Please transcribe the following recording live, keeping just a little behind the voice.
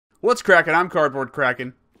What's cracking? I'm Cardboard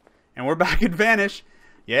Kraken, and we're back at Vanish.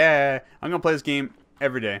 Yeah, I'm gonna play this game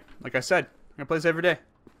every day. Like I said, I'm gonna play this every day.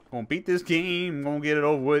 I'm gonna beat this game. I'm gonna get it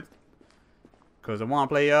over with, cause I wanna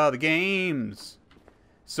play other games.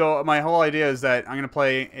 So my whole idea is that I'm gonna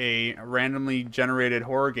play a randomly generated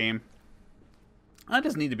horror game. That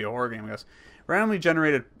doesn't need to be a horror game, I guess. Randomly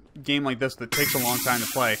generated game like this that takes a long time to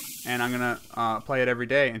play, and I'm gonna play it every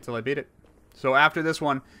day until I beat it. So after this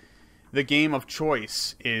one, the game of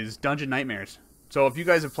choice is Dungeon Nightmares. So if you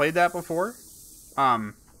guys have played that before, tell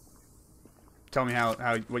me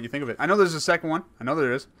what you think of it. I know there's a second one. I know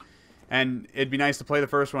there is. And it'd be nice to play the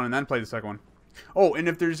first one and then play the second one. Oh, and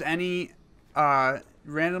if there's any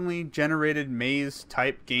randomly generated maze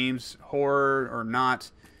type games, horror or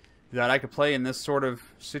not, that I could play in this sort of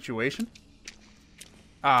situation,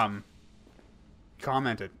 comment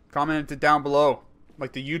it down below,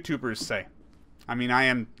 like the YouTubers say. I mean, I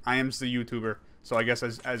am the YouTuber, so I guess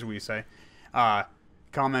as we say,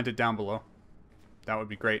 comment it down below. That would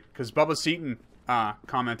be great, because Bubba Seaton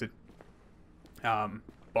commented Bubble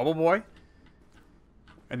Boy,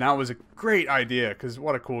 and that was a great idea, because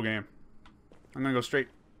what a cool game. I'm gonna go straight.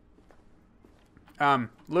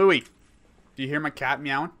 Louie, do you hear my cat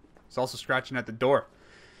meowing? He's also scratching at the door.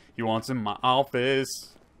 He wants in my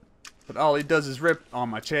office, but all he does is rip on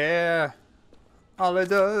my chair. All he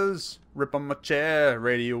does, rip on my chair.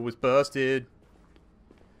 Radio was busted.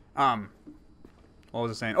 What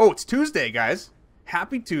was I saying? Oh, it's Tuesday, guys.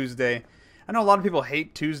 Happy Tuesday. I know a lot of people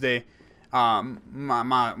hate Tuesday.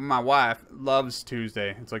 My wife loves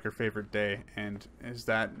Tuesday. It's like her favorite day. And does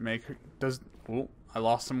that make her... Oh, I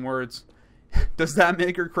lost some words. Does that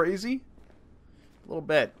make her crazy? A little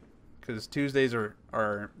bit. Because Tuesdays are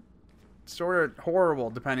sort of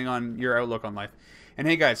horrible depending on your outlook on life. And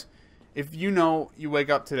hey, guys, if you know you wake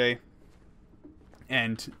up today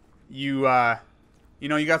and you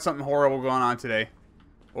you got something horrible going on today,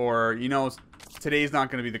 or today's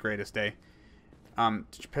not going to be the greatest day. Did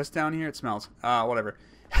you piss down here? It smells. Whatever.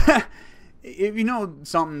 If you know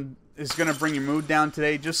something is going to bring your mood down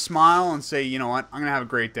today, just smile and say, you know what, I'm going to have a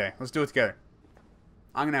great day. Let's do it together.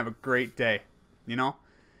 I'm going to have a great day, and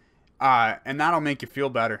that'll make you feel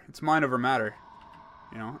better. It's mind over matter,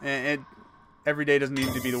 every day doesn't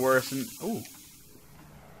need to be the worst. And ooh,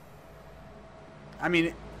 I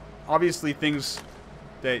mean, obviously things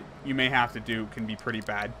that you may have to do can be pretty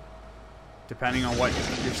bad, depending on what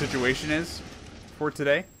your situation is for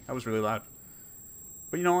today. That was really loud.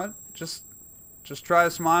 But you know what? Just try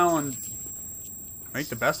to smile and make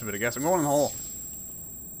the best of it, I guess. I'm going in the hole.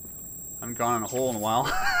 I haven't gone in a hole in a while.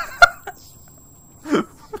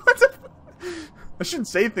 I shouldn't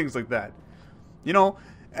say things like that.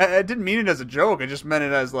 I didn't mean it as a joke. I just meant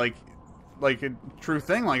it as like a true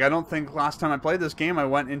thing. Like, I don't think last time I played this game I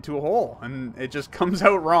went into a hole, and it just comes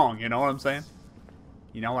out wrong. You know what I'm saying?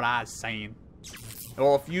 You know what I was saying?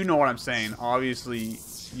 Well, if you know what I'm saying, obviously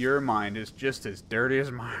your mind is just as dirty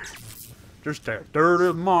as mine. Just as dirty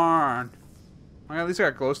as mine. At least I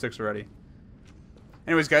got glow sticks already.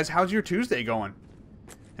 Anyways, guys, how's your Tuesday going?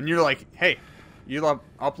 And you're like, hey, you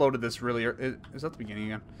uploaded this really early. Is that the beginning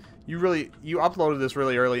again? You uploaded this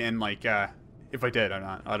really early, and like, if I did,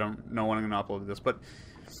 I don't know when I'm gonna upload this, but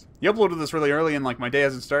you uploaded this really early, and like my day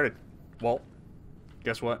hasn't started. Well,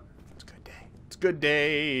 guess what? It's a good day. It's a good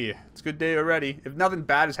day. It's a good day already. If nothing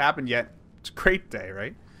bad has happened yet, it's a great day,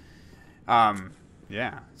 right?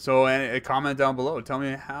 Yeah. So, and comment down below. Tell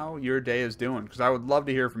me how your day is doing, because I would love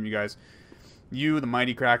to hear from you guys. You, the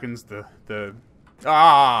mighty Krakens,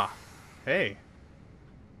 hey.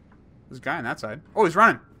 There's a guy on that side. Oh, he's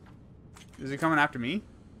running. Is he coming after me?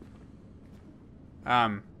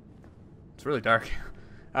 It's really dark.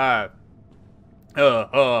 I say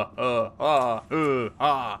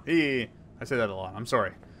that a lot. I'm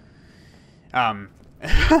sorry.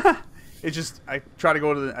 It's just, I try to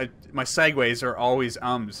go to my segues are always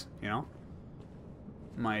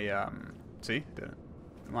my, see?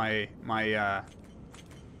 My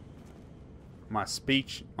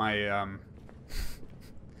speech, what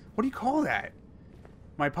do you call that?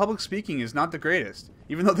 My public speaking is not the greatest.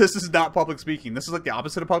 Even though this is not public speaking. This is like the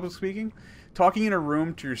opposite of public speaking. Talking in a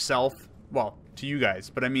room to yourself. Well, to you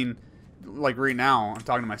guys. But I mean, like right now, I'm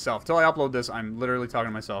talking to myself. Until I upload this, I'm literally talking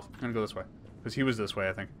to myself. I'm going to go this way. Because he was this way,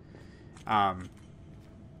 I think.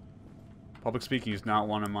 Public speaking is not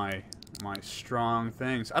one of my strong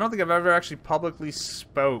things. I don't think I've ever actually publicly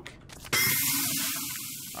spoke.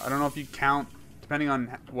 I don't know if you count, depending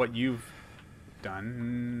on what you've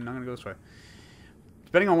done. I'm going to go this way.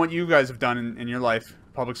 Depending on what you guys have done in your life,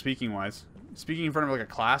 public speaking wise, speaking in front of like a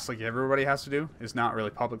class like everybody has to do is not really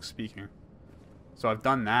public speaking. So I've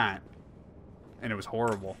done that. and it was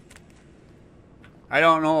horrible. I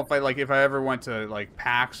don't know if I ever went to like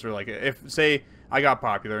PAX or like if say I got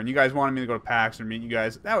popular and you guys wanted me to go to PAX or meet you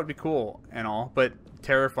guys, that would be cool and all, but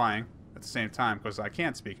terrifying at the same time because I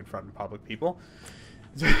can't speak in front of public people.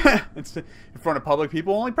 It's in front of public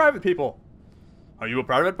people, only private people. Are you a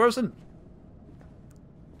private person?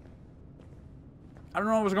 I don't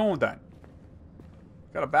know where I was going with that.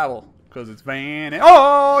 Got a battle because it's Vanish.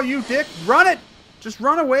 Oh, you dick! Run it! Just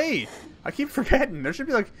run away! I keep forgetting. There should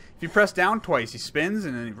be like, if you press down twice, he spins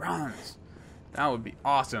and then he runs. That would be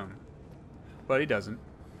awesome. But he doesn't.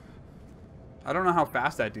 I don't know how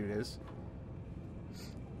fast that dude is.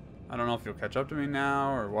 I don't know if he'll catch up to me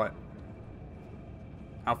now or what.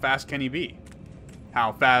 How fast can he be?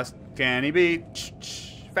 How fast can he be?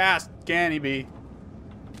 Fast can he be?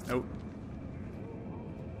 Nope.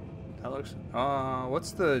 That looks...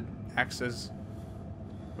 what's the X's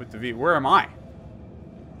with the V? Where am I?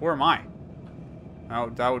 Where am I?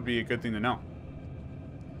 That would be a good thing to know.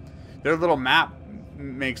 Their little map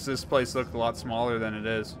makes this place look a lot smaller than it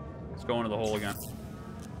is. Let's go into the hole again.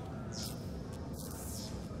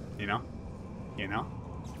 You know? You know?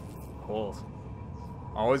 Holes.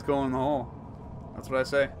 Always go in the hole. That's what I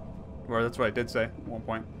say. Or that's what I did say at one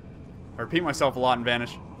point. I repeat myself a lot in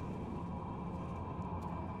Vanish.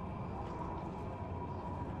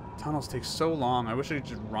 Tunnels take so long. I wish I could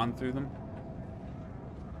just run through them.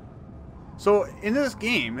 So in this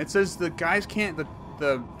game, it says the guys can't,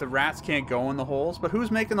 the rats can't go in the holes. But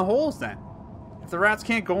who's making the holes then? If the rats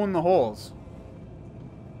can't go in the holes,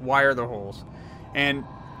 why are there holes? And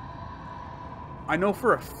I know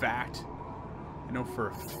for a fact,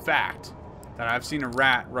 that I've seen a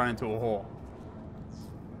rat run into a hole.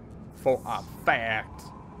 For a fact.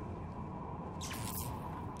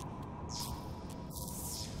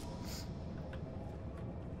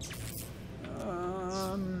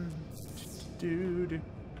 Dude.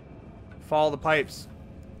 Follow the pipes.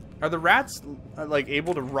 Are the rats like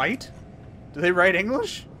able to write? Do they write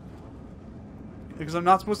English? Because I'm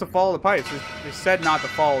not supposed to follow the pipes. They said not to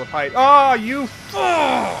follow the pipe. Oh, you!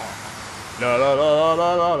 Oh! La la la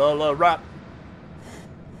la la la la rat.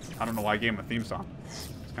 I don't know why I gave him a theme song. It's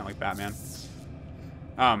kind of like Batman.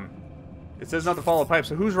 It says not to follow the pipes.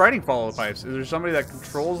 So who's writing follow the pipes? Is there somebody that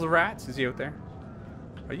controls the rats? Is he out there?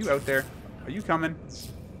 Are you out there? Are you coming?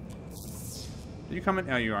 Are you coming?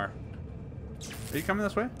 Oh, you are. Are you coming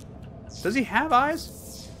this way? Does he have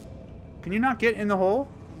eyes? Can you not get in the hole?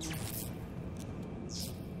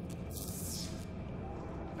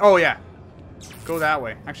 Oh, yeah. Go that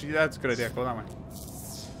way. Actually, that's a good idea. Go that way.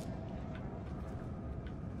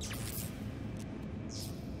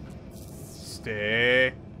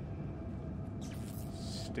 Stay.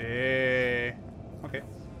 Stay. Okay.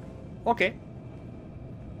 Okay.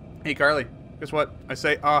 Hey, Karleigh. Guess what? I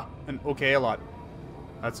say and okay a lot.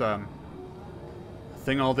 That's a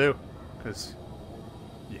thing I'll do. Because,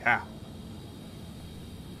 yeah.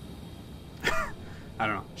 I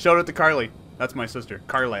don't know. Shout out to Karleigh. That's my sister.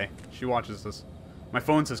 Karleigh. She watches this. My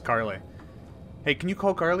phone says Karleigh. Hey, can you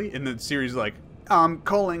call Karleigh? And the series like, I'm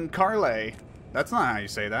calling Karleigh. That's not how you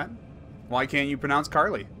say that. Why can't you pronounce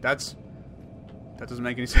Karleigh? That doesn't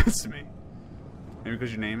make any sense to me. Maybe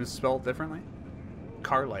because your name is spelled differently?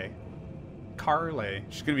 Karleigh. Karleigh.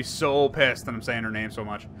 She's gonna be so pissed that I'm saying her name so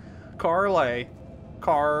much. Karleigh.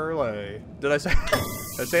 Karleigh. Did I say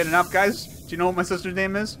it enough, guys? Do you know what my sister's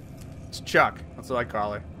name is? It's Chuck. That's what I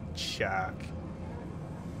call her. Chuck.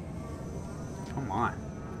 Come on.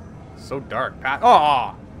 So dark.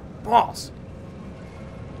 Oh! Balls!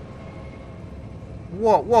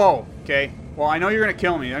 Whoa, whoa. Okay. Well, I know you're gonna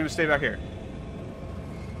kill me. I'm gonna stay back here.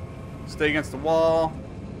 Stay against the wall.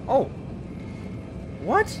 Oh.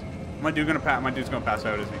 What? My dude's gonna pass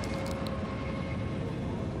out, isn't he?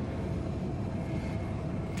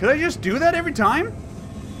 Could I just do that every time?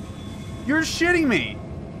 You're shitting me.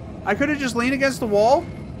 I could have just leaned against the wall.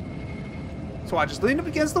 So I just leaned up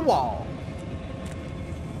against the wall.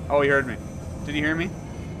 Oh, he heard me. Did he hear me?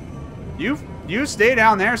 You stay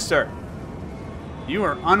down there, sir. You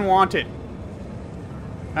are unwanted.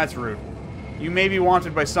 That's rude. You may be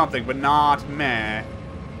wanted by something, but not me. I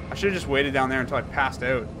should have just waited down there until I passed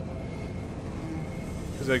out.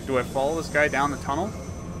 Because, like, do I follow this guy down the tunnel?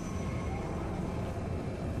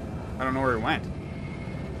 I don't know where he went.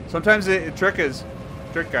 Sometimes trick,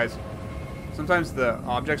 guys. Sometimes the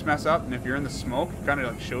objects mess up, and if you're in the smoke, it kind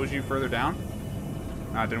of like shows you further down.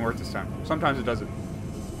 Nah, it didn't work this time. Sometimes it doesn't.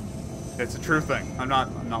 It's a true thing. I'm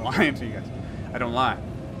not lying to you guys. I don't lie.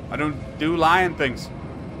 I don't do lying things.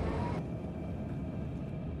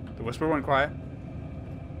 The whisper went quiet.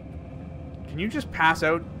 Can you just pass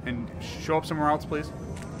out and show up somewhere else, please?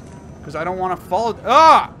 Because I don't want to follow...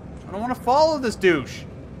 Ah! I don't want to follow this douche.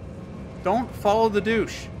 Don't follow the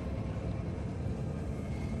douche.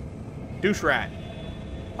 Douche rat.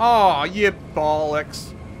 Oh, you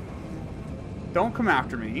bollocks. Don't come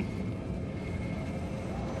after me.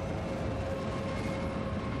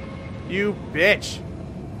 You bitch.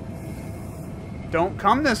 Don't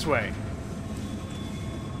come this way.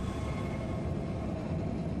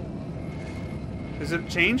 Is it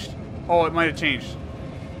changed? Oh, it might have changed.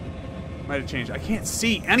 Might have changed. I can't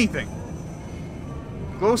see anything.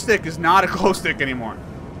 Glow stick is not a glow stick anymore.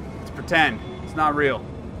 It's pretend. It's not real.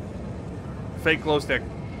 Fake glow stick.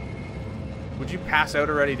 Would you pass out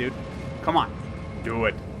already, dude? Come on. Do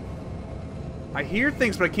it. I hear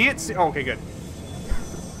things, but I can't see. Oh, okay, good.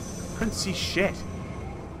 Couldn't see shit.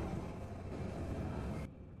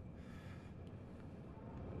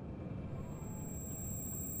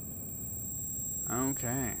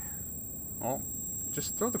 Okay. Well,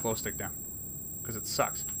 just throw the glow stick down. Because it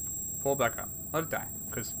sucks. Pull it back up. Let it die.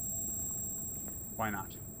 Because why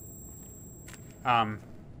not?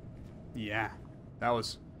 Yeah. That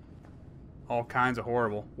was all kinds of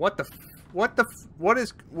horrible. What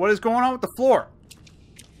is going on with the floor?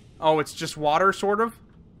 Oh, it's just water, sort of?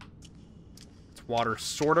 It's water,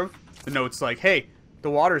 sort of? The note's like, hey, the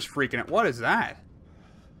water's freaking out. What is that?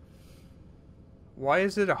 Why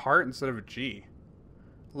is it a heart instead of a G?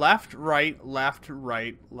 Left, right, left,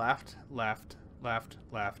 right, left, left, left,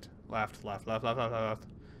 left, left, left, left, left, left, left.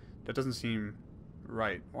 That doesn't seem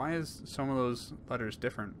right. Why is some of those letters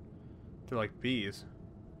different? They're like B's.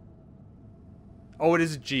 Oh, it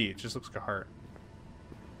is a G. It just looks like a heart.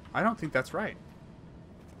 I don't think that's right.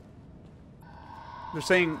 They're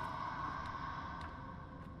saying...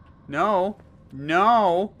 No.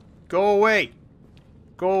 No. Go away.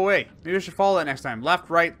 Go away. Maybe I should follow that next time. Left,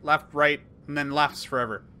 right, and then lefts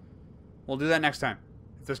forever. We'll do that next time.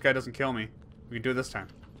 If this guy doesn't kill me, we can do it this time.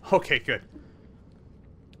 Okay, good.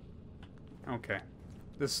 Okay.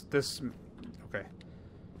 Okay.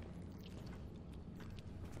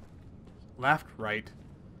 Left, right,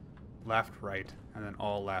 and then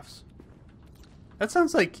all lefts. That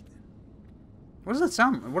sounds like... What does that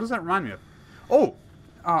sound... What does that remind me of? Oh!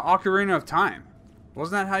 Ocarina of Time.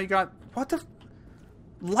 Wasn't that how you got... What the...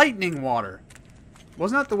 Lightning water.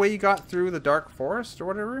 Wasn't that the way you got through the dark forest or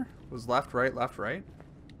whatever? Was left, right, left, right?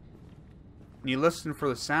 And you listen for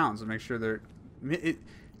the sounds and make sure they're...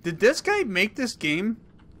 Did this guy make this game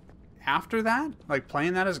after that? Like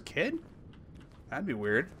playing that as a kid? That'd be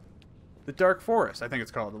weird. The Dark Forest, I think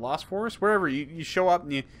it's called. The Lost Forest? Wherever. You show up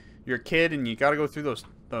and you're a kid and you gotta go through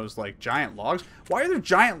those like giant logs. Why are there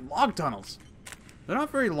giant log tunnels? They're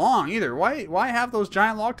not very long either. Why have those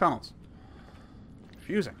giant log tunnels?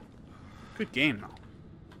 Confusing. Good game though.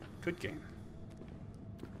 Good game.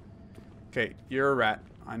 Okay, you're a rat.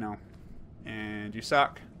 I know. And you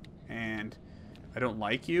suck. And I don't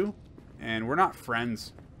like you. And we're not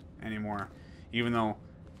friends anymore. Even though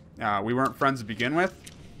we weren't friends to begin with.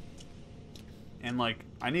 And like,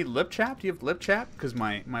 I need lip chap. Do you have lip chap? Because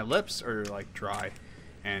my lips are like dry.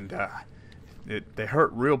 And they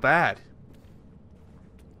hurt real bad.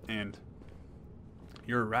 And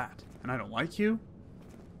you're a rat. And I don't like you.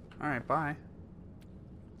 Alright, bye.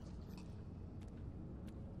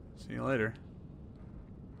 See you later.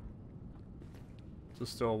 Is this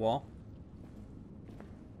still a wall?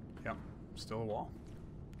 Yep, still a wall.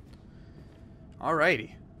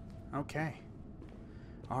 Alrighty. Okay.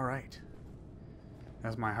 Alright.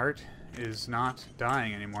 As my heart is not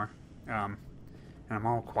dying anymore. And I'm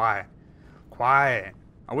all quiet. Quiet.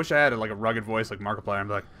 I wish I had like a rugged voice like Markiplier. I'm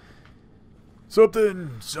like,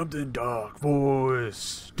 something dark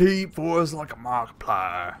voice. Deep voice like a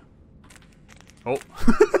Markiplier. Oh.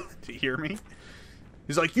 Do you hear me?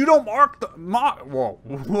 He's like, you don't mark the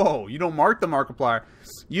whoa, you don't mark the Markiplier.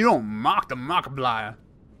 You don't mock the Markiplier.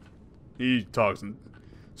 He talks in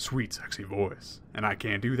sweet, sexy voice. And I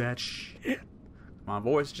can't do that shit. My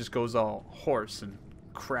voice just goes all hoarse and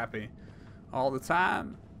crappy. All the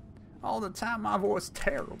time. All the time my voice is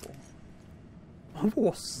terrible. My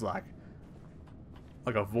voice is like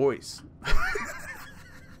a voice. I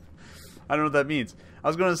don't know what that means. I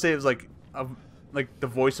was going to say it was like the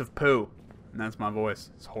voice of poo. And that's my voice.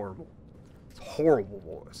 It's horrible. It's a horrible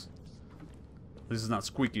voice. This is not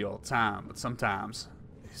squeaky all the time, but sometimes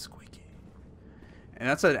it's squeaky. And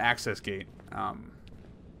that's an access gate.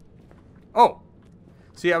 Oh!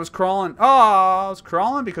 See, I was crawling. Oh, I was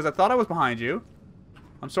crawling because I thought I was behind you.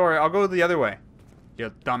 I'm sorry, I'll go the other way.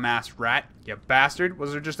 You dumbass rat. You bastard.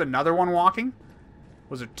 Was there just another one walking?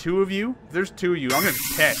 Was there two of you? If there's two of you, I'm gonna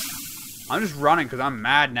be pissed. I'm just running because I'm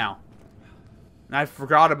mad now. And I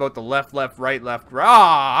forgot about the left, right.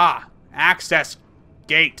 Ah! Access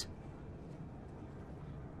gate.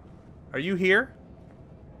 Are you here?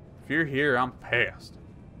 If you're here, I'm pissed.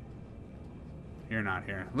 You're not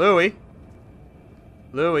here. Louie.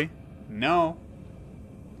 Louie. No.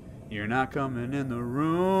 You're not coming in the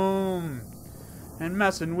room and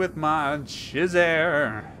messing with my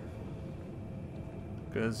chizzer.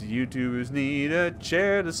 Cause YouTubers need a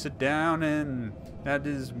chair to sit down in. That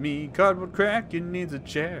is me. Cardboard crack, you needs a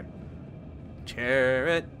chair. Chair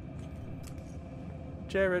it.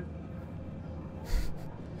 Chair it.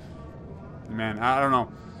 Man, I don't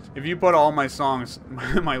know. If you put all my songs,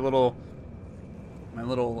 my little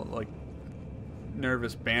like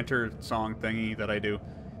nervous banter song thingy that I do,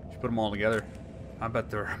 if you put them all together, I bet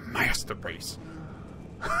they're a masterpiece.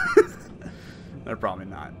 They're probably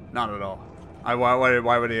not. Not at all. Why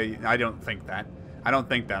would I don't think that. I don't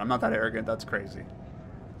think that. I'm not that arrogant. That's crazy.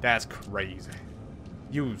 That's crazy.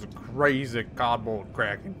 You's crazy cardboard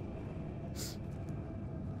cracking.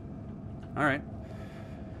 Alright.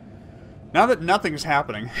 Now that nothing's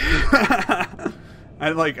happening,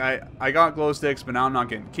 I got glow sticks, but now I'm not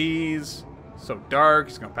getting keys. So dark,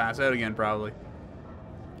 he's gonna pass out again probably.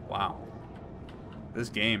 Wow. This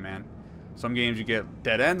game, man. Some games you get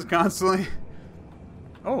dead ends constantly.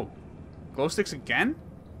 Oh, glow sticks again?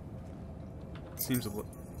 Seems a little.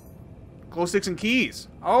 Glow sticks and keys.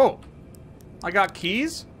 Oh, I got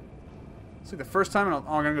keys. It's like the first time. I'm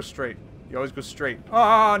gonna go straight. You always go straight.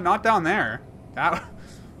 Oh, not down there.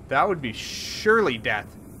 That would be surely death.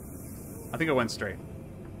 I think I went straight.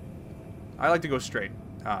 I like to go straight.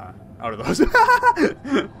 Out of those.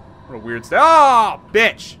 What a weird step. Oh,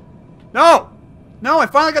 bitch. No. No, I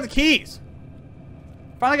finally got the keys.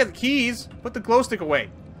 Finally got the keys. Put the glow stick away.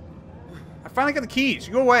 I finally got the keys.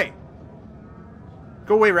 You go away.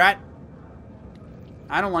 Go away, rat.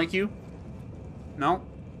 I don't like you. No.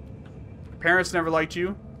 Parents never liked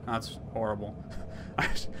you. That's horrible.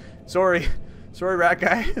 Sorry. Sorry, rat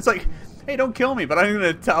guy. It's like, hey, don't kill me, but I'm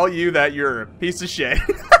going to tell you that you're a piece of shit.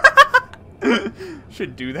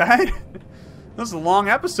 Should do that. This is a long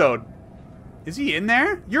episode. Is he in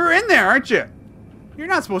there? You're in there, aren't you? You're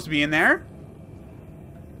not supposed to be in there.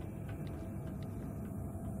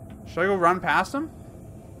 Should I go run past him?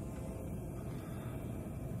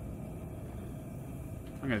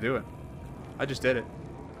 I'm going to do it. I just did it.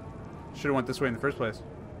 Should have went this way in the first place.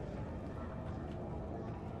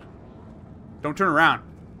 Don't turn around.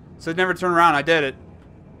 Said never turn around. I did it.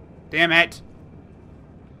 Damn it.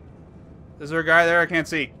 Is there a guy there? I can't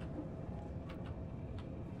see.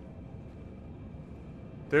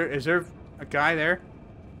 Is there a guy there?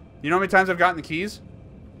 You know how many times I've gotten the keys?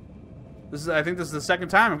 I think this is the second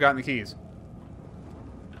time I've gotten the keys.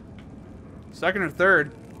 Second or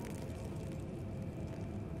third.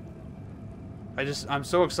 I'm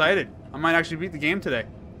so excited. I might actually beat the game today.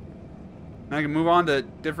 And I can move on to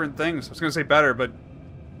different things. I was going to say better, but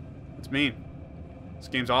it's mean. This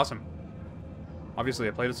game's awesome. Obviously,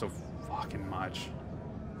 I played it so fucking much.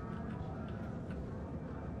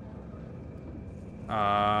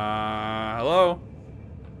 Hello?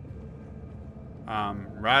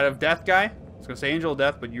 Rat of Death guy? I was going to say Angel of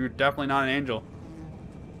Death, but you're definitely not an angel.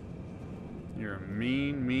 You're a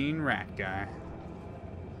mean, mean rat guy.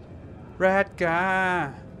 Rat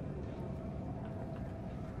guy.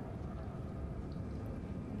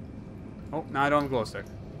 Oh, now I don't have a glow stick.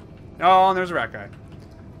 Oh, and there's a rat guy.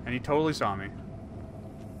 And he totally saw me.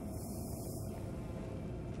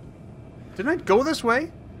 Didn't I go this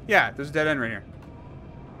way? Yeah, there's a dead end right here.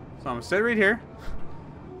 So I'm gonna sit right here.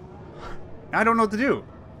 I don't know what to do.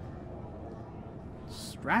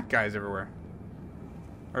 There's rat guys everywhere.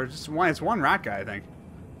 Or just one, it's one rat guy, I think.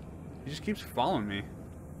 He just keeps following me.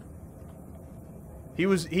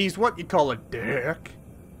 He's what you'd call a dick.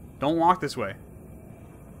 Don't walk this way.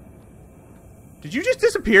 Did you just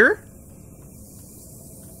disappear?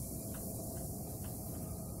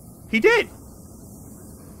 He did.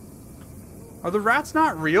 Are the rats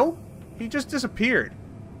not real? He just disappeared.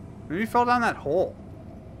 Maybe he fell down that hole.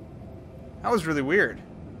 That was really weird.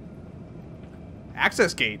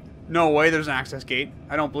 Access gate. No way there's an access gate.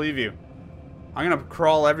 I don't believe you. I'm gonna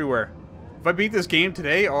crawl everywhere. If I beat this game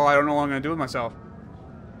today, oh, I don't know what I'm gonna do with myself.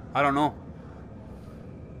 I don't know.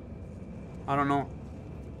 I don't know.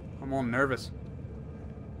 I'm all nervous.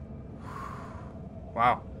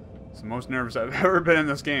 Wow. It's the most nervous I've ever been in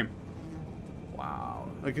this game. Wow.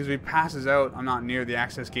 Like, as he passes out, I'm not near the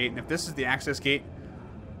access gate. And if this is the access gate,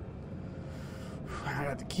 I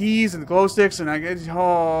got the keys and the glow sticks, and I get...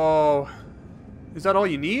 Oh. Is that all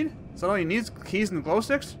you need? Is that all you need? Is the keys and the glow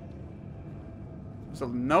sticks? There's a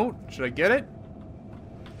note. Should I get it?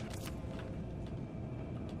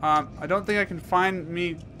 I don't think I can find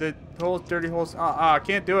me the holes, dirty holes. I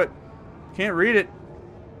can't do it. Can't read it.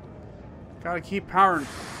 Gotta keep powering.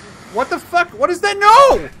 What the fuck? What is that?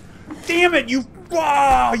 No! Damn it, you...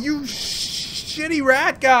 Oh, you shitty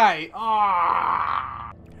rat guy.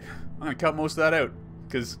 I'm gonna cut most of that out.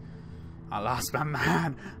 Because I lost my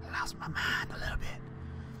mind. I lost my mind a little bit.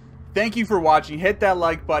 Thank you for watching. Hit that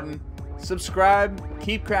like button. Subscribe.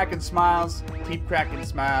 Keep cracking smiles. Keep cracking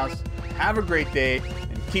smiles. Have a great day.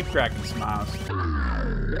 And keep cracking smiles.